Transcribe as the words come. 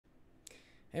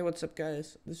Hey, what's up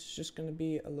guys? This is just going to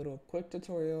be a little quick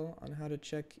tutorial on how to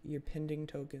check your pending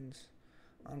tokens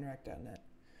on rec.net.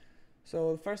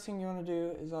 So the first thing you want to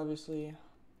do is obviously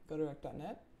go to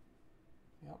rec.net.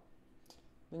 Yep.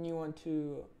 Then you want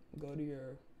to go to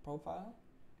your profile.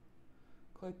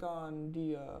 Click on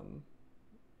the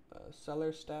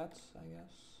seller stats, I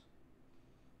guess.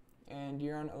 And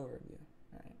you're on overview.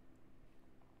 Alright.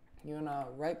 You want to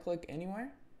right click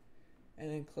anywhere and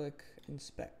then click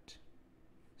inspect.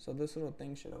 So this little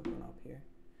thing should open up here.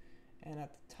 And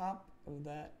at the top of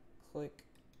that, click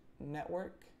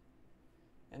network.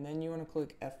 And then you want to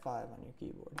click F5 on your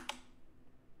keyboard.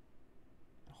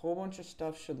 A whole bunch of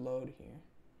stuff should load here.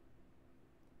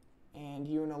 And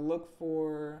you want to look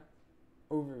for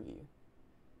overview.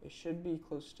 It should be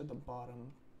close to the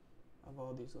bottom of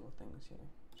all these little things here.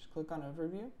 Just click on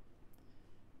overview.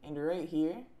 And right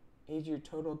here is your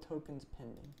total tokens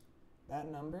pending.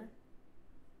 That number,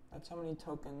 that's how many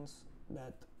tokens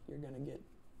that you're gonna get.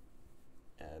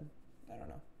 I don't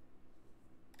know.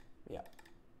 Yeah.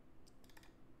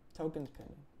 Tokens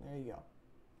pending. There you go.